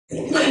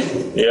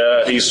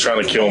Yeah, he's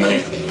trying to kill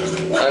me.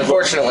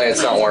 Unfortunately,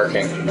 it's not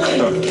working.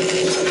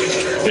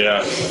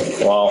 Yeah,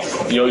 well,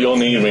 you'll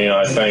need me,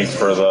 I think,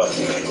 for the...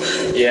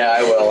 Yeah,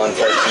 I will,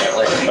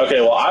 unfortunately.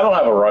 Okay, well, I don't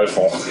have a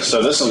rifle,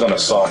 so this is going to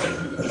suck.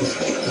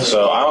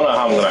 So I don't know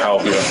how I'm going to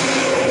help you.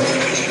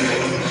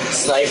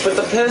 Snipe with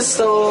the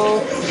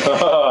pistol.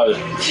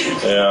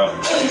 Yeah.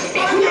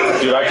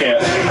 Dude, I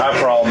have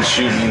problems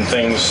shooting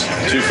things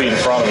 2 feet in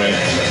front of me.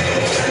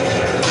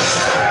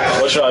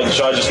 What should I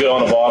just go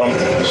on the bottom?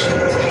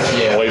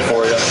 Yeah. Wait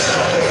for you.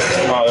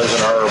 Oh, there's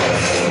an herb.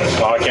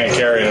 Oh, I can't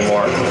carry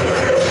anymore.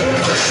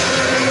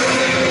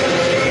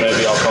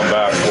 Maybe I'll come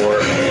back for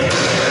it.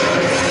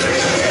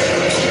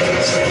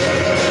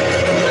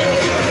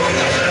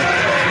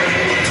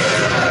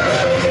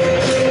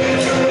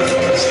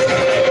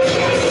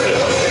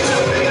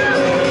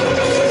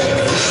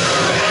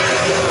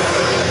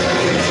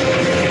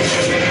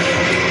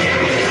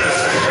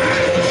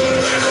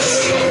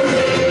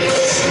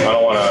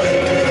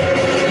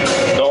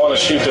 Don't want to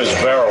shoot those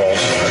barrels.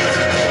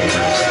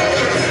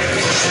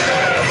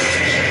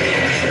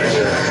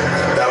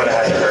 That would have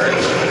had to hurt.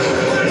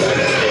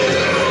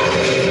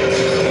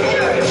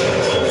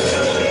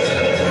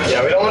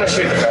 Yeah, we don't want to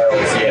shoot the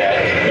barrels yet.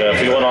 Yeah,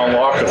 if you want to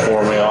unlock it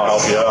for me, I'll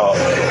help you out.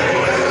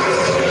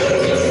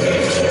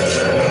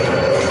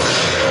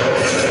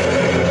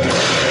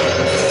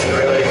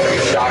 Really?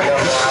 Shotgun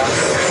blast?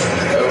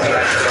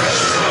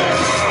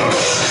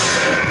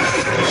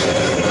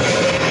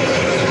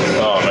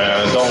 Oh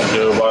man, don't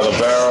do it by the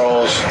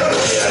barrels.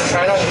 Yeah,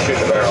 try not to shoot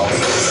the barrels.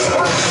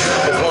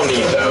 Because we'll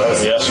need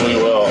those. Yes, we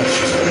will.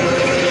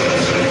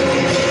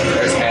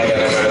 There's handgun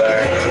ammo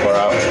there. We're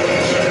out.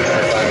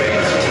 Right by me.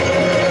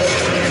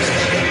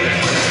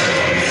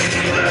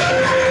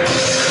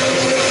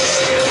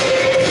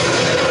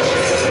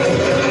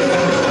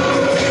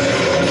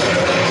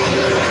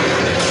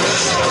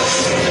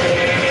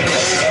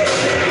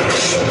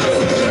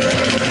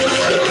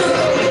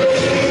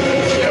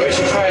 Yeah, we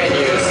should try and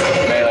use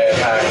melee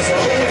attacks if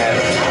we can.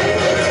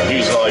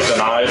 Use like the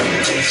knife.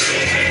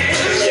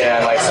 Yeah,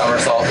 and like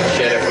somersault and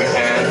shit if we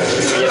can.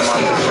 Get them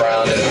on the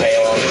ground and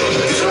impale them.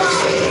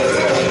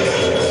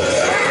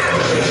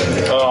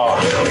 Oh.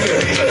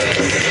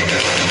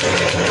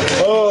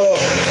 Oh.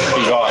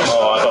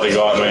 Oh, I thought he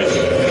got me.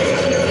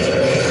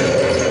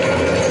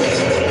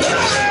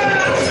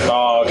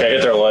 Oh, okay,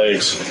 hit their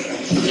legs.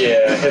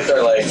 Yeah, hit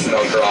their legs and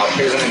they'll drop.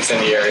 Here's an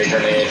incendiary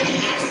grenade.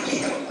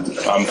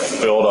 I'm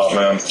filled up,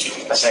 man. I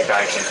think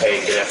I can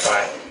take it if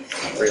I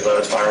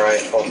reload my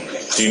rifle.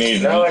 Do you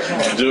need... No, I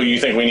can't. Do you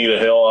think we need a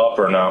hill up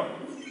or no?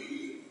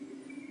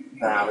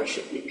 Nah, we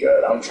should be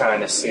good. I'm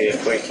trying to see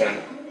if we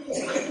can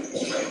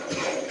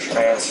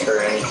transfer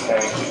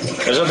anything.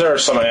 Isn't there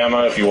some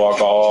ammo if you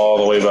walk all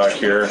the way back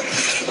here?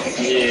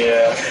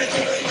 Yeah,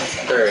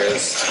 there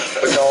is.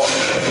 But well,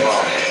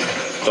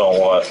 Don't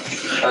what?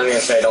 I was gonna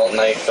say don't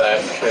knife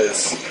that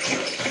because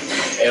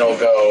it'll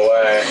go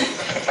away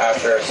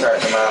after a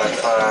certain amount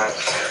of time.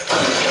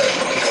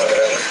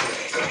 Whatever.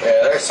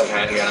 Yeah, there's some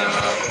handgun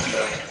ammo.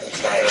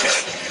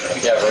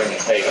 Yeah, we're gonna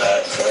take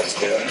that, so let's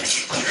do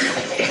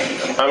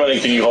it. How many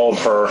can you hold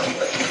per...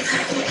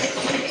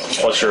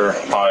 What's your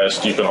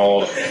highest you can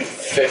hold?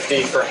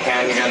 50 for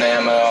handgun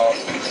ammo.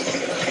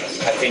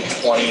 I think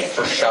 20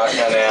 for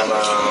shotgun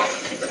ammo.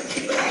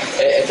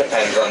 It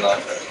depends on the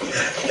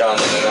gun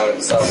and of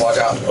itself. Watch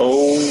out.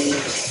 Oh.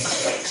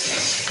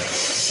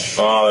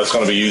 Oh, that's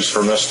going to be used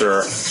for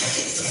Mr.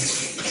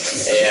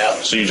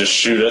 Yeah. So you just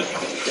shoot it?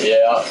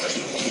 Yeah.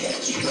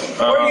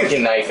 Or you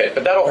can knife it,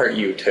 but that'll hurt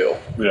you too.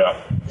 Yeah.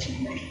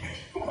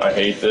 I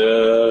hate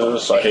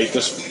this. I hate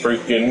this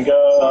freaking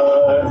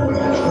guy.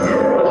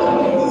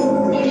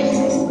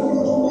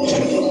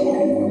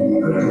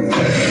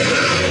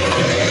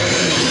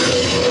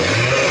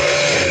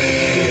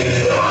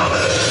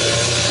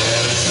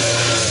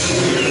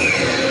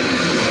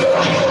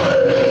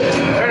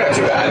 They're not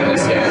too bad in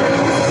this game.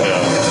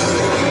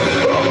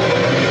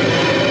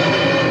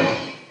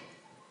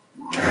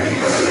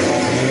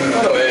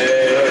 Run away,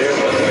 run away, run away,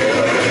 run away.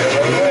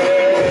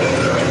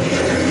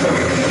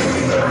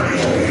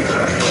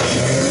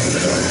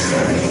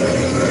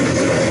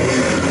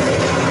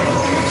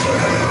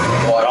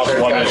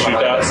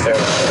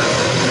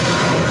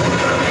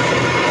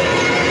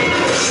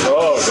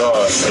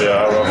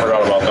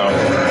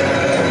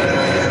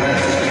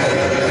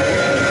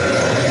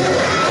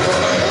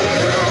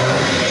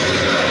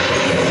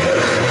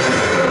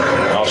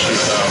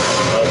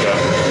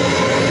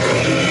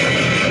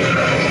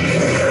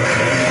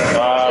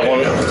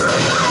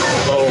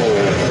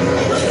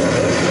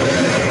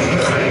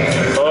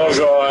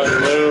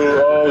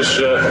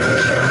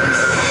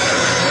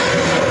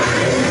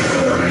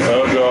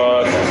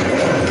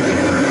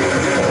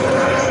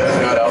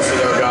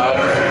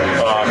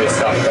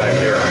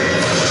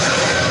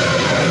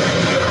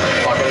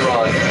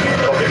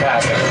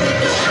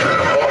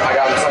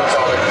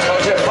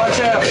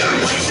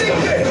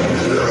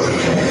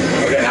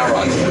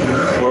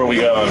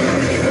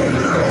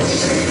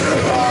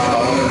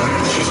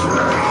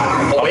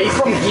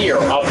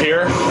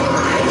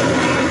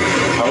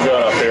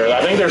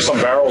 there's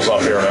some barrels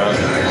up here, man.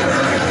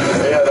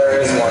 Yeah,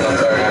 there is one up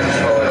there,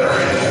 actually.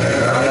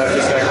 I don't know if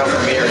he's gonna come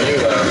from me or you,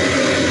 though.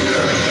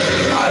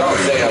 I don't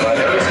see him. I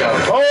think he's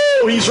coming.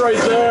 Oh, he's right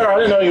there. I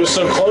didn't know he was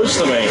so close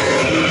to me.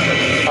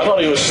 I thought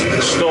he was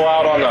still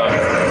out on the...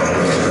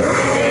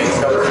 Yeah, he's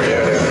coming for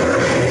you, dude.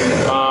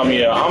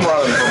 Yeah, I'm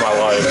running for my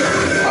life.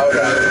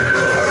 Okay.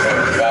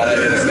 Bad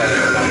idea to stand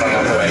there. I'm running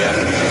up the way yet.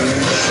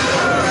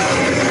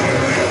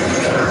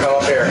 Come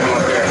up here. Come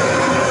up here.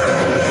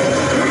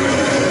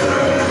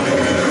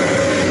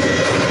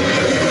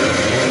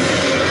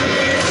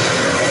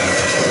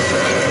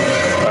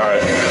 All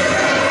right.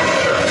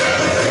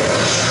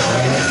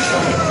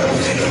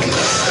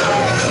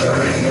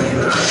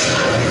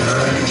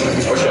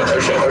 Oh shit, oh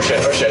shit, oh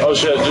shit, oh shit. Oh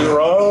shit, dude,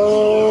 run!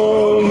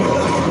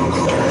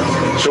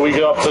 Should we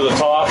go up to the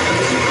top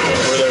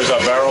where there's a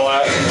barrel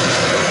at?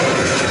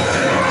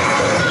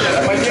 Yeah,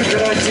 that might be a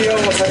good idea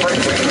once I break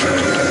it.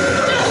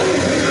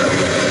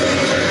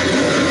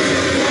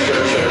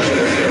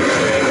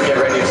 Get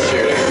ready to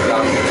shoot it.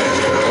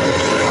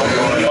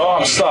 Oh,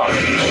 I'm stuck.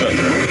 Shit.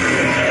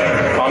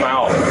 I'm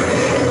out.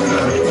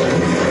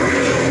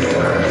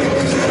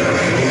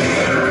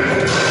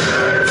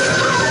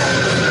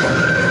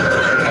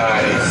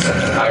 Nice.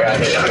 I got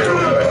hit too.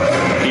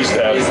 He's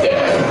dead. He's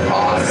dead.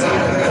 Awesome.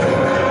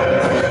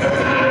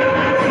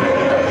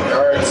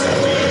 Guards.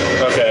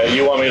 Okay,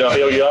 you want me to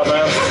heal you up,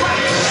 man?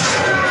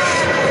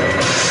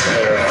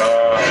 Here,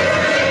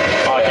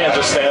 I can't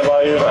just stand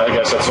by you. I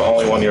guess that's the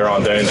only one you're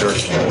on danger.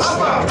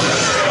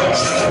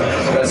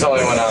 That's the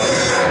only one out.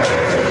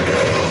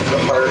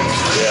 Hurt.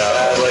 Yeah.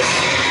 Badly.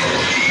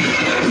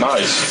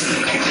 Nice.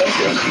 Thank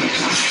you.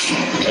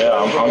 Yeah,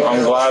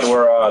 I'm glad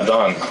we're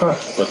done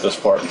with this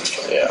part.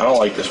 Yeah. I don't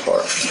like this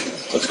part.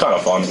 It's kind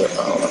of fun, but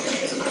I don't know.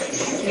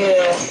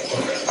 Yeah.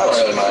 I don't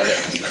really mind it.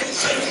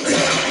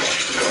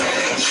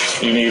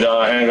 You need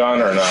a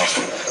handgun or no?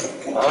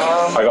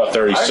 I got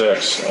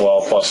 36.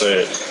 Well, plus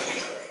 8.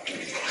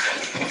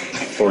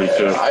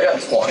 42. I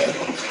got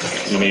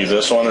 20. You need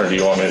this one, or do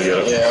you want me to get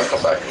it? Yeah, I'll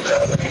come back and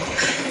grab it.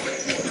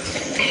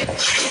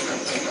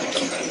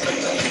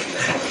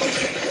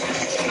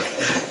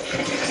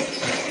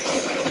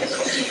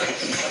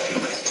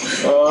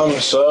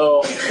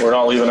 So we're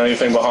not leaving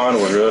anything behind.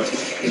 We're good.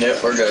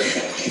 Yep, we're good.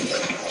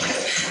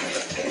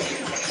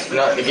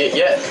 Not to get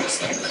yet.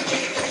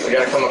 We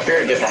gotta come up here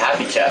and get the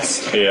happy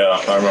chest. Yeah,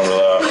 I remember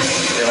that.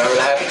 You remember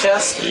the happy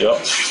chest?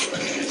 Yep.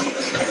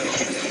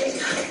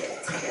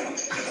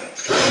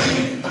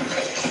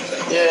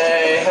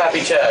 Yay,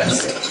 happy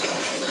chest.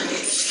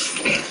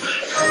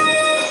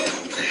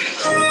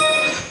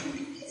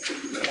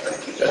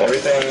 Got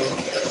everything.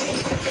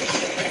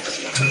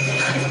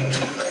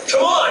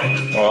 Come on!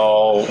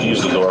 I'll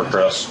use the door,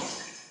 Chris.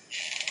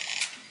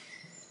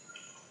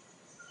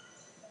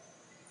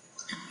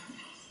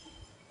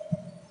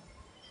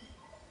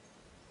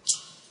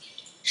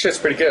 Shit's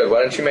pretty good.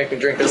 Why didn't you make me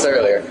drink this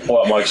earlier?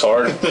 What, Mike's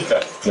Hard?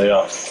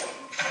 Yeah.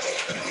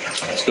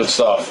 It's good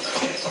stuff.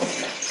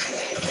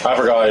 I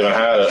forgot I even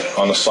had it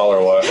on the cellar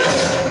way.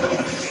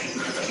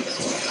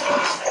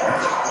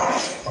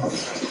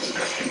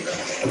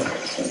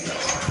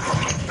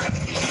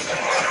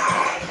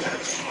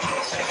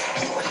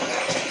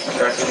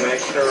 Try to make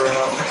sure we're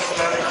not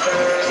missing anything.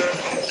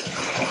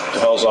 What the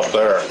hell's up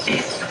there?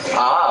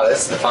 Ah,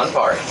 this is the fun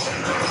part.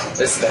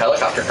 This is the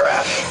helicopter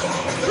crash.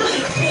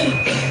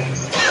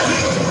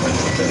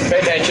 Pay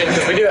attention,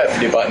 because we do have to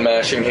do button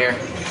mashing here.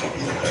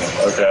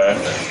 Okay.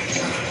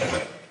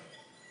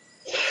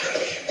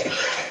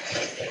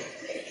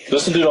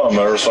 This the dude on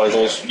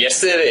motorcycles?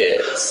 Yes, it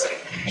is.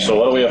 So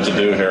what do we have to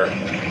do here?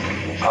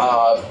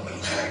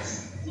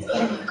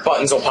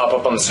 Buttons will pop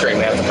up on the screen.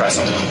 We have to press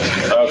them.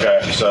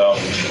 Okay, so...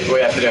 We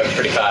have to do it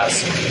pretty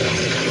fast.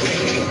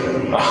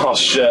 Oh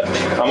shit,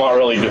 I'm not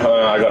really doing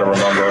I gotta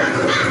remember.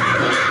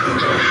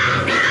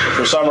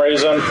 For some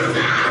reason,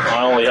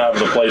 I only have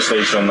the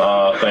PlayStation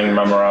thing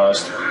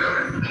memorized.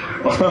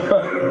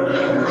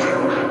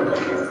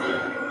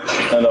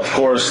 And of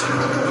course,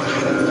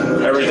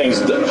 everything's...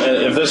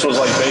 If this was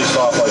like based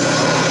off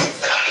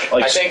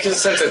like I think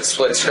since it's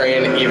split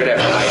screen, even if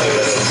I do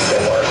it, it'll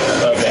still work.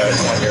 Okay.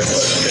 It's on your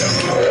switch too.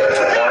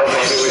 Or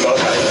maybe we both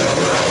have it.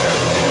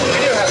 We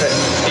do have a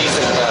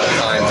decent amount of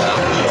time though.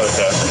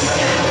 Okay.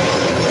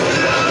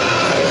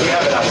 We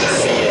have enough to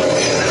see it.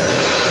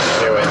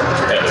 Do it.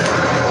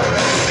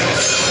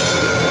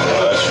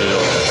 That's you.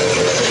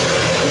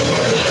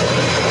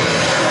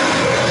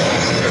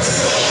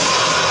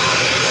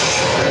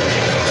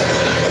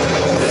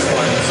 This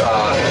one's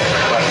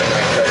weapon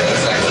right there.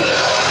 This next one.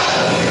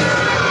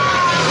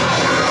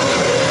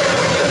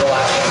 The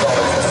last one's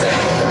always the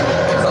same.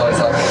 It's always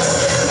like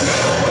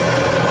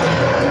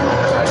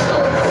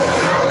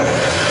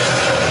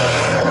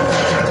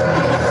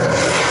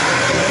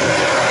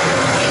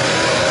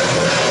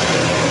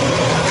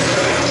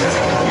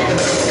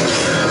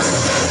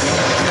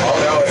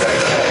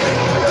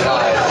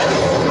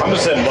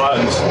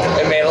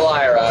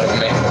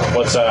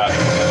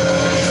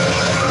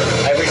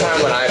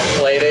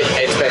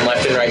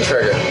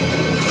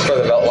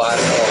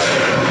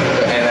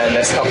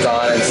majinis comes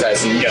on and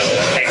says, "Yo,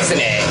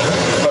 X-nay."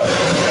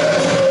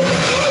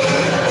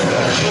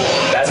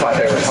 That's my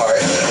favorite part.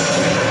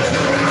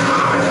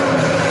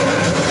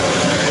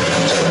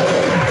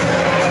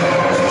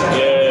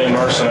 Yay,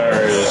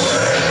 mercenaries.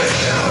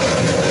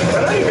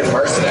 They're not even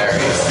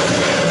mercenaries.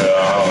 Yeah,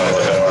 I don't know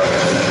what they are.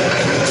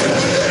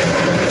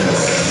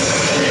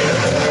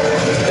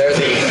 They're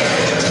the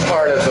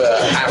part of the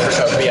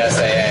Africa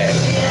BSAA.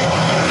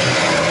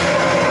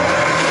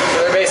 So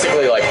they're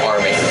basically like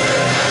army.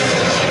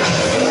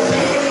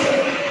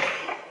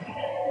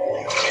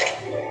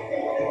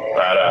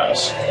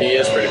 Badass. He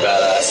is pretty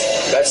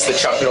badass. That's the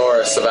Chuck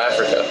Norris of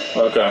Africa.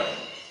 Okay.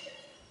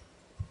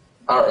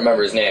 I don't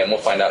remember his name. We'll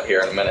find out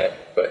here in a minute.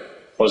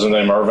 But Was his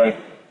name Irving?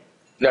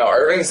 no,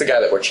 Irving's the guy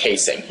that we're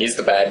chasing. He's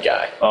the bad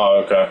guy.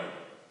 Oh, okay.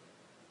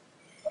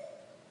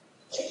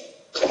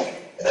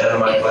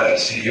 And I'm glad to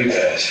see you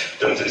guys.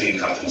 Dr. Dean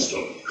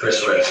Comptonstone,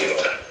 Chris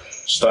Redfield,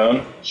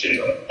 Stone?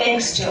 Sheva.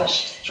 Thanks,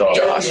 Josh. Josh.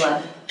 Josh.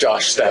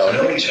 Josh Stone.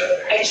 Know each other.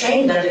 I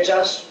trained under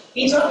Josh.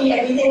 He taught me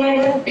everything I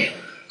know.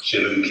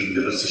 Sheva and King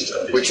Liver's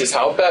sister. Which is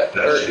how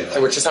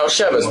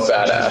Sheva's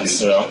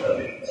badass. Yeah.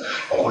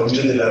 According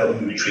to the letter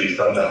we retrieved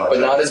from the But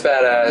not as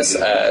badass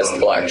as the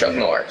Black Chuck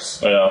Norris.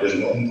 Yeah. There's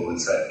no info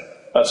inside.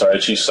 That's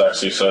alright, she's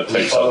sexy, so it We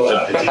takes follow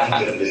up up the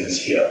taking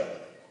business here.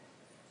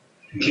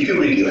 And keep your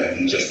radio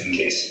handy just in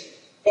case.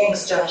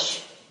 Thanks,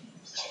 Josh.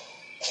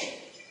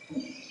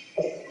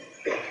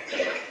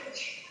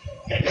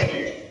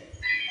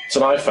 It's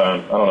an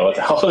iPhone. I don't know what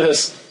the hell it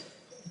is.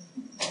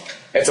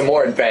 It's a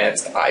more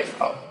advanced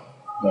iPhone.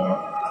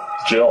 No.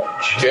 Jill.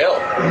 Jill.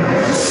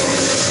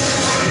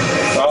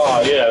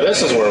 Oh, yeah,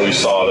 this is where we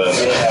saw this.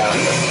 Yeah.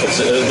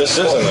 This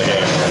is in the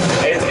game.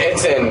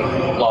 It's in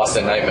Lost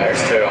in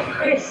Nightmares, too.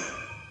 Chris.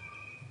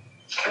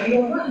 Are you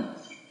alright?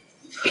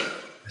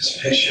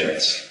 This picture,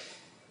 it's...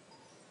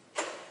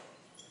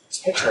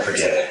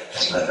 Forget it.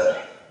 It's nothing.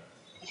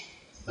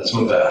 Let's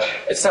move out.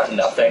 It's not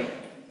nothing.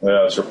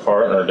 Yeah, it's her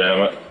partner,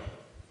 damn it.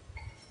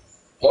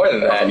 More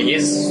than that,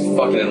 he's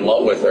fucking in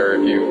love with her.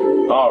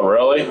 Oh,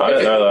 really? I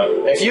didn't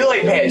know If you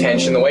like pay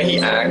attention, the way he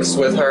acts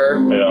with her,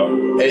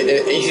 that.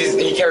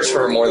 Yeah. he cares for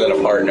her more than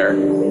a partner.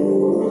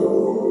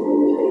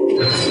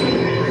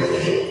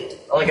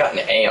 I only got an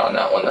A on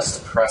that one. That's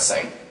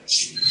depressing.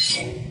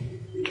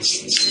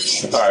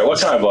 Alright, what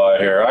can I buy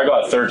here? I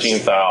got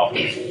 13 thou.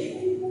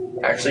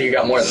 Actually, you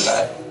got more than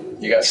that.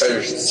 You got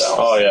treasures to sell.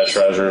 Oh, yeah,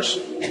 treasures. A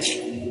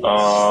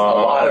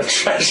lot of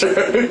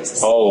treasures.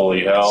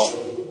 Holy hell.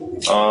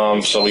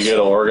 So we get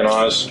to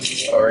organize,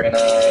 and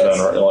Organized. then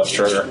let's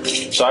trigger.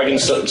 So I can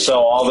sell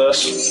all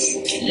this?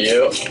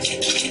 Yep.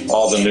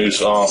 All the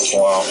news. Oh,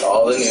 wow.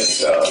 All the new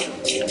stuff.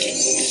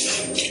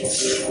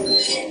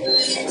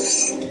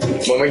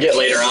 When we get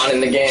later on in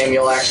the game,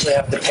 you'll actually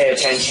have to pay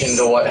attention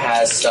to what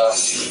has stuff.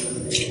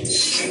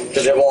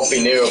 Because it won't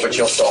be new, but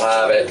you'll still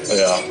have it.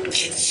 Yeah.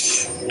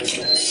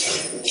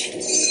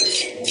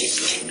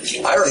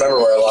 I remember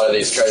where a lot of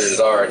these treasures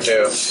are,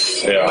 too.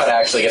 Yeah. You might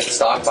actually get the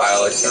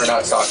stockpile, or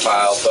not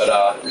stockpile, but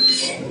I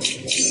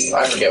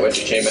forget which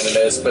achievement it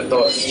is, but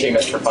the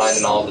achievement for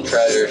finding all the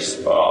treasures.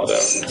 Oh,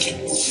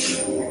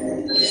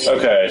 damn.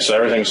 Okay, so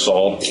everything's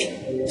sold.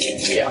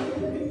 Yeah.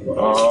 What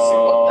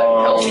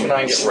the hell can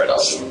I get rid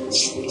of?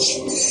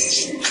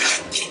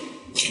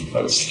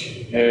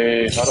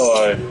 Okay, how do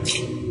I...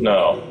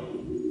 No.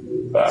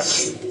 Back.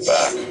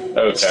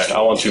 Okay,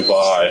 I want to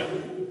buy.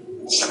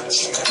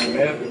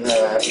 Remove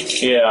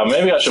that. Yeah,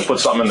 maybe I should put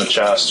something in the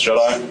chest, should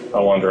I? I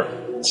wonder.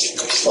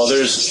 Well,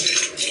 there's...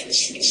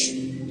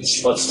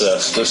 What's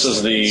this? This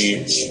is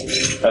the...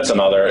 That's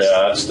another...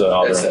 Yeah, that's the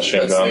other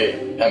machine That's gun. the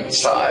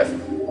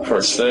MP5.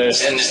 First aid.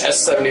 And the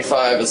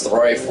S75 is the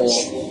rifle.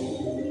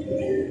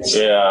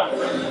 Yeah.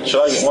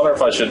 I wonder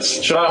if I should...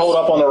 Should I hold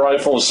up on the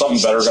rifle? Is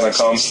something better going to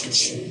come?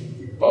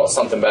 Well,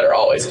 something better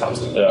always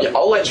comes. Yeah.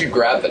 I'll let you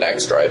grab the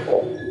next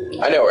rifle.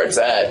 I know where it's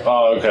at.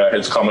 Oh, okay.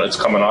 It's coming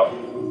up.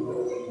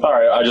 All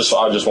right. I just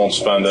won't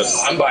spend it.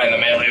 I'm buying the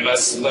melee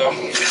vest though.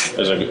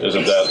 Is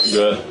it that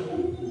good?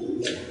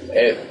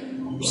 It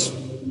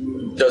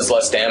does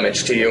less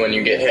damage to you when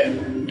you get hit.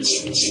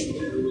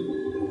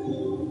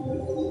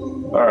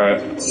 All right.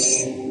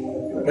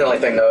 The only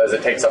thing though is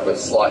it takes up a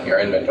slot in your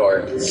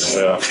inventory.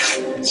 Yeah.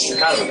 It's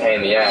kind of a pain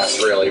in the ass,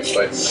 really.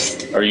 But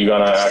Are you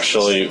gonna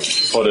actually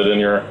put it in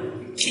your?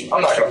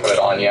 I'm not gonna put it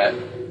on yet.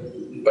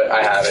 But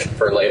I have it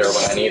for later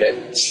when I need it.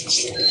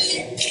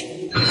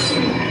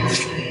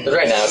 But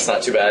right now it's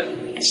not too bad.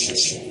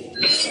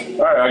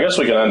 All right. I guess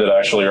we can end it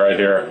actually right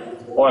here.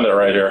 We'll end it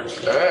right here.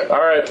 Alright. All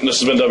right. This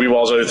has been W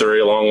Balls 03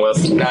 along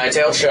with.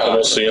 Nine-tailed And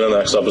we'll shot. see you in the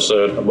next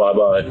episode. Bye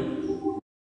bye.